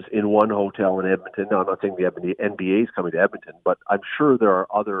 teams in one hotel in Edmonton, now I'm not saying the NBA is coming to Edmonton, but I'm sure there are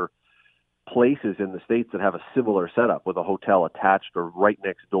other places in the States that have a similar setup with a hotel attached or right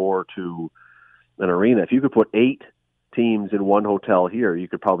next door to an arena. If you could put 8 teams in one hotel here, you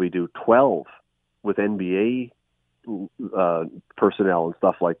could probably do 12 with NBA personnel and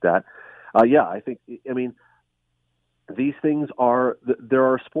stuff like that. These things there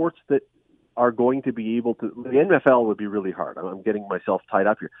are sports that are going to be able to, the NFL would be really hard. I'm getting myself tied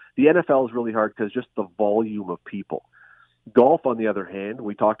up here. The NFL is really hard because just the volume of people. Golf, on the other hand,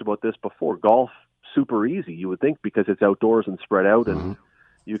 we talked about this before. Golf, super easy, you would think, because it's outdoors and spread out, and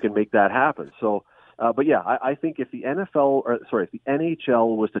you can make that happen. So, I think if the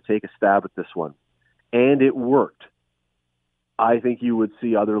NHL was to take a stab at this one, and it worked, I think you would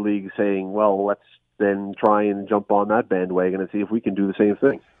see other leagues saying, well, let's then try and jump on that bandwagon and see if we can do the same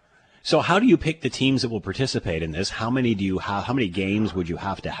thing. So how do you pick the teams that will participate in this? How many do you have? How many games would you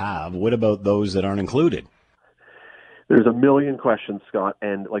have to have? What about those that aren't included? There's a million questions, Scott,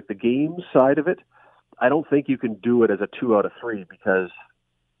 and like the game side of it, I don't think you can do it as a 2 out of 3 because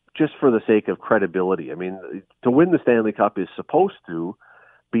just for the sake of credibility. I mean, to win the Stanley Cup is supposed to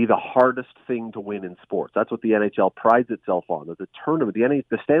be the hardest thing to win in sports. That's what the NHL prides itself on. The tournament,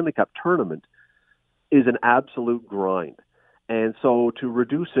 the Stanley Cup tournament is an absolute grind. And so to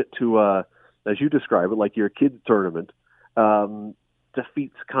reduce it to, as you describe it, like your kids' tournament,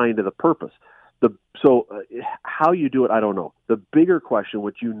 defeats kind of the purpose. How you do it, I don't know. The bigger question,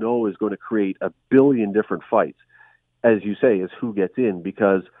 which is going to create a billion different fights, as you say, is who gets in,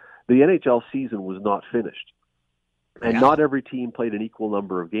 because the NHL season was not finished. And not every team played an equal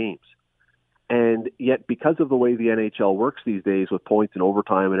number of games. And yet, because of the way the NHL works these days with points and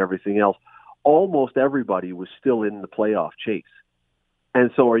overtime and everything else, almost everybody was still in the playoff chase.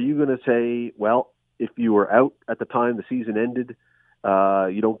 And so are you going to say, well, if you were out at the time the season ended,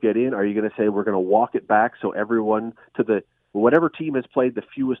 you don't get in? Are you going to say we're going to walk it back so everyone whatever team has played the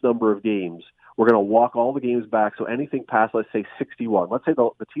fewest number of games, we're going to walk all the games back so anything past, let's say, 61. Let's say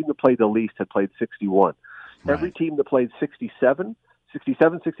the team that played the least had played 61. Right. Every team that played 67,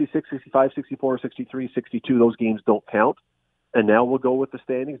 66, 65, 64, 63, 62, those games don't count. And now we'll go with the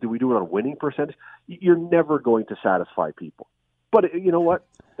standings. Do we do it on winning percentage? You're never going to satisfy people. But you know what?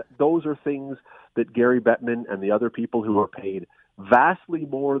 Those are things that Gary Bettman and the other people who are paid vastly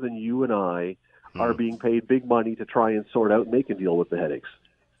more than you and I are being paid big money to try and sort out, and they can deal with the headaches.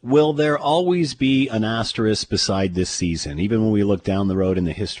 Will there always be an asterisk beside this season? Even when we look down the road in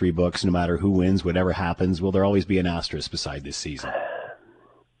the history books, no matter who wins, whatever happens, will there always be an asterisk beside this season?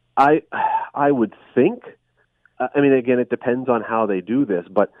 I I would think, I mean, again, it depends on how they do this,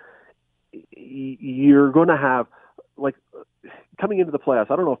 but you're going to have, like, coming into the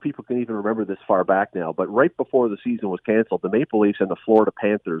playoffs, I don't know if people can even remember this far back now, but right before the season was canceled, the Maple Leafs and the Florida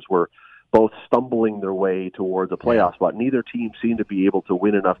Panthers were both stumbling their way towards a playoff spot. Neither team seemed to be able to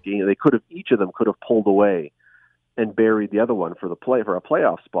win enough games. Each of them could have pulled away and buried the other one for a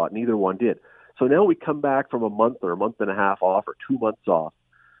playoff spot. Neither one did. So now we come back from a month or a month and a half off or 2 months off,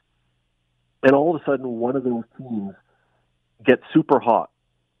 and all of a sudden one of those teams gets super hot.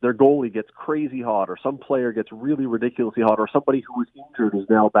 Their goalie gets crazy hot, or some player gets really ridiculously hot, or somebody who was injured is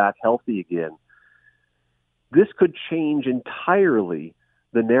now back healthy again. This could change entirely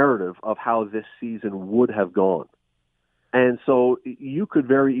the narrative of how this season would have gone. And so you could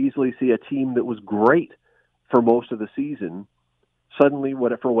very easily see a team that was great for most of the season, suddenly,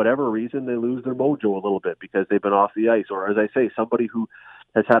 for whatever reason, they lose their mojo a little bit because they've been off the ice. Or, as I say, somebody who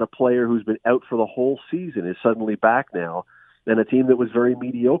has had a player who's been out for the whole season is suddenly back now, and a team that was very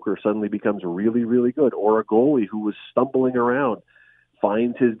mediocre suddenly becomes really, really good. Or a goalie who was stumbling around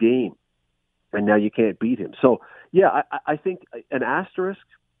finds his game, and now you can't beat him. So, yeah, I think an asterisk.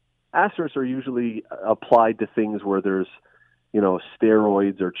 Asterisks are usually applied to things where there's,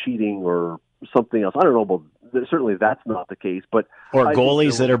 steroids or cheating or something else. I don't know, but certainly that's not the case. But or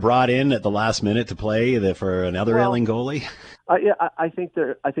goalies that are brought in at the last minute to play for another ailing goalie. I think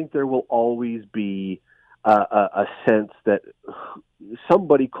there will always be a sense that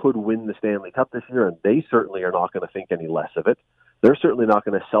somebody could win the Stanley Cup this year, and they certainly are not going to think any less of it. They're certainly not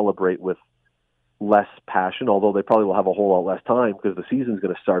going to celebrate with less passion, although they probably will have a whole lot less time because the season's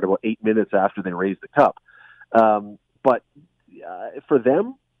going to start about 8 minutes after they raise the cup. But for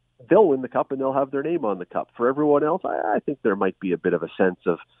them, they'll win the cup and they'll have their name on the cup. For everyone else, I think there might be a bit of a sense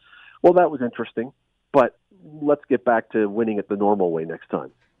of, well, that was interesting, but let's get back to winning it the normal way next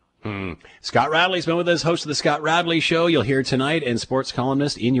time. Scott Radley's been with us, host of the Scott Radley Show. You'll hear tonight, and sports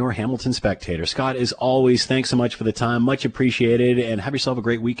columnist in your Hamilton Spectator. Scott, as always, thanks so much for the time. Much appreciated, and have yourself a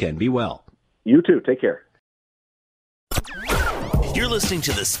great weekend. Be well. You too. Take care. You're listening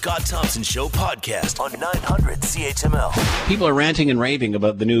to the Scott Thompson Show podcast on 900 CHML. People are ranting and raving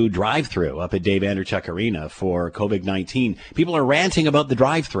about the new drive-thru up at Dave Andreychuk Arena for COVID-19. People are ranting about the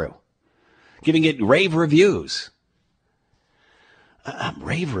drive-thru, giving it rave reviews.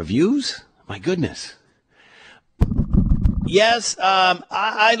 Rave reviews? My goodness. Yes,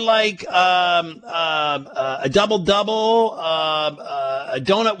 I like a double-double, a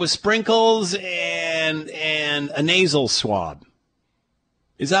donut with sprinkles, and a nasal swab.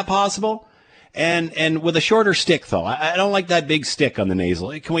 Is that possible? And with a shorter stick, though. I don't like that big stick on the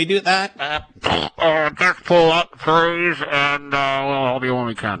nasal. Can we do that? Just pull up, please, and we'll help you when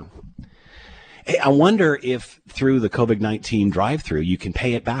we can. Hey, I wonder if through the COVID-19 drive-thru you can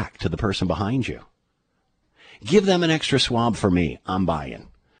pay it back to the person behind you. Give them an extra swab for me. I'm buying.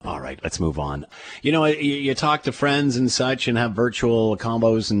 All right, let's move on. You talk to friends and such and have virtual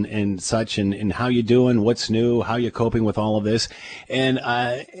combos and such and how you doing, what's new, how you coping with all of this. And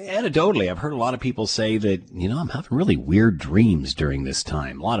anecdotally, I've heard a lot of people say that, I'm having really weird dreams during this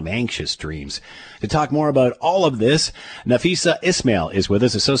time, a lot of anxious dreams. To talk more about all of this, Nafisa Ismail is with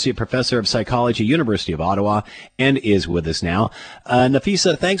us, Associate Professor of Psychology, University of Ottawa, and is with us now.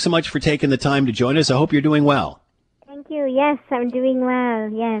 Nafisa, thanks so much for taking the time to join us. I hope you're doing well. Thank you. Yes, I'm doing well.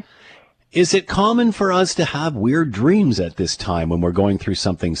 Yes. Is it common for us to have weird dreams at this time when we're going through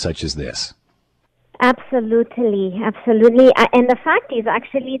something such as this? Absolutely. Absolutely. And the fact is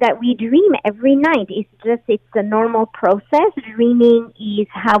actually that we dream every night. It's a normal process. Dreaming is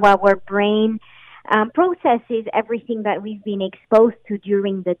how our brain processes everything that we've been exposed to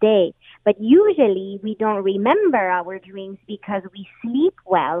during the day. But usually we don't remember our dreams because we sleep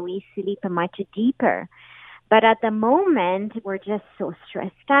well. We sleep much deeper. But at the moment, we're just so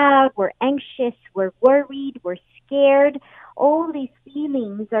stressed out, we're anxious, we're worried, we're scared. All these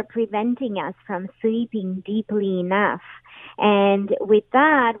feelings are preventing us from sleeping deeply enough. And with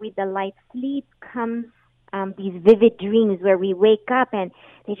that, with the light sleep comes these vivid dreams where we wake up and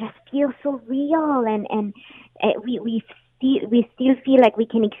they just feel so real, and we still feel like we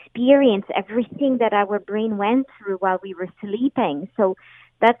can experience everything that our brain went through while we were sleeping. So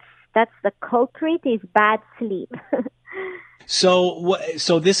that's the culprit, is bad sleep.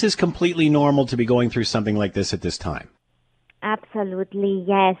 So this is completely normal to be going through something like this at this time? Absolutely,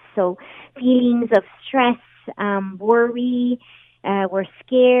 yes. So feelings of stress, worry, we're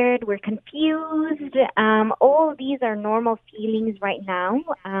scared, we're confused. All these are normal feelings right now.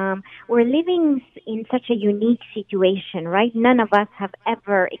 We're living in such a unique situation, right? None of us have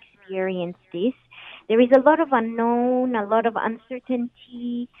ever experienced this. There is a lot of unknown, a lot of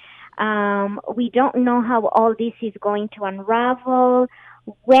uncertainty. We don't know how all this is going to unravel,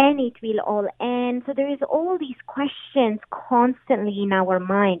 when it will all end. So there is all these questions constantly in our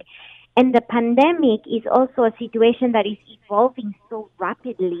mind. And the pandemic is also a situation that is evolving so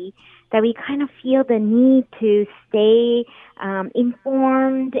rapidly that we kind of feel the need to stay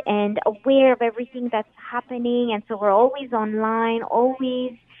informed and aware of everything that's happening. And so we're always online,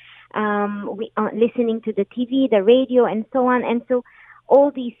 always listening to the TV, the radio, and so on. And so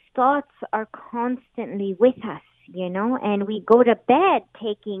all these thoughts are constantly with us, you know, and we go to bed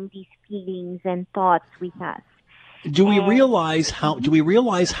taking these feelings and thoughts with us. Do we realize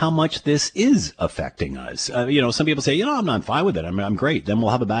how much this is affecting us? Some people say, I'm fine with it. I'm great. Then we'll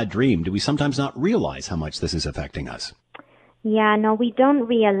have a bad dream. Do we sometimes not realize how much this is affecting us? Yeah, no, we don't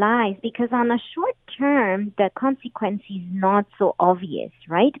realize, because on a short term, the consequence is not so obvious,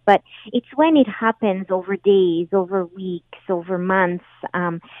 right? But it's when it happens over days, over weeks, over months,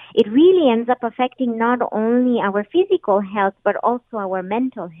 it really ends up affecting not only our physical health, but also our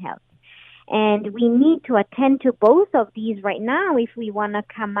mental health. And we need to attend to both of these right now if we want to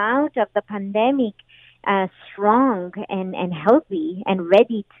come out of the pandemic strong and healthy and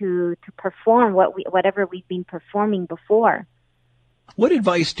ready to perform whatever we've been performing before. What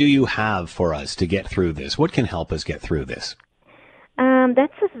advice do you have for us to get through this? What can help us get through this?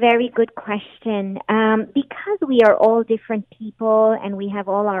 That's a very good question. Because we are all different people and we have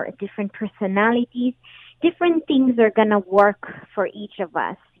all our different personalities, different things are going to work for each of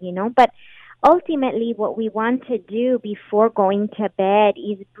us, but ultimately what we want to do before going to bed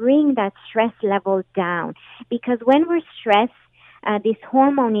is bring that stress level down, because when we're stressed, this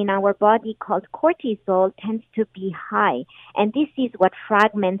hormone in our body called cortisol tends to be high, and this is what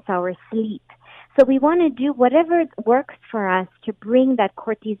fragments our sleep. So we want to do whatever works for us to bring that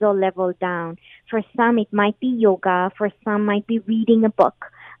cortisol level down. For some, it might be yoga. For some, might be reading a book.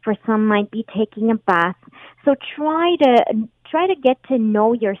 For some, might be taking a bath. So try to get to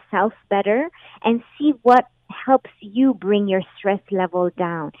know yourself better and see what helps you bring your stress level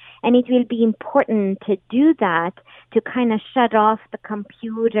down. And it will be important to do that, to kind of shut off the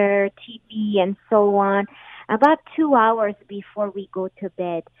computer, TV, and so on about 2 hours before we go to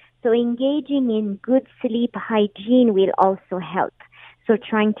bed. So engaging in good sleep hygiene will also help. So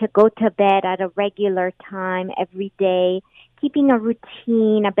trying to go to bed at a regular time every day, keeping a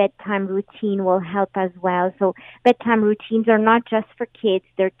routine, a bedtime routine will help as well. So bedtime routines are not just for kids.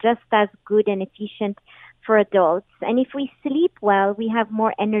 They're just as good and efficient for adults. And if we sleep well, we have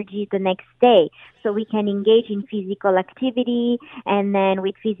more energy the next day. So we can engage in physical activity, and then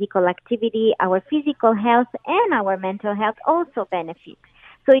with physical activity, our physical health and our mental health also benefit.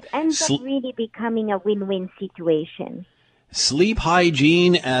 So it ends up really becoming a win-win situation. Sleep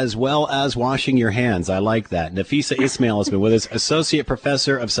hygiene as well as washing your hands. I like that. Nafisa Ismail has been with us, Associate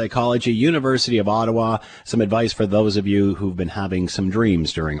Professor of Psychology, University of Ottawa. Some advice for those of you who've been having some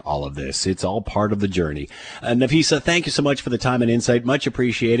dreams during all of this. It's all part of the journey. Nafisa, thank you so much for the time and insight. Much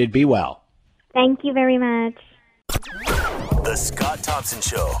appreciated. Be well. Thank you very much. The Scott Thompson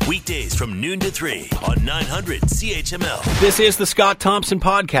Show, weekdays from noon to 3 on 900 CHML. This is the Scott Thompson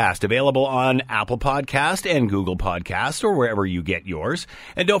Podcast, available on Apple Podcast and Google Podcast, or wherever you get yours.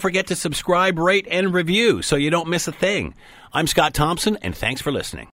 And don't forget to subscribe, rate, and review so you don't miss a thing. I'm Scott Thompson, and thanks for listening.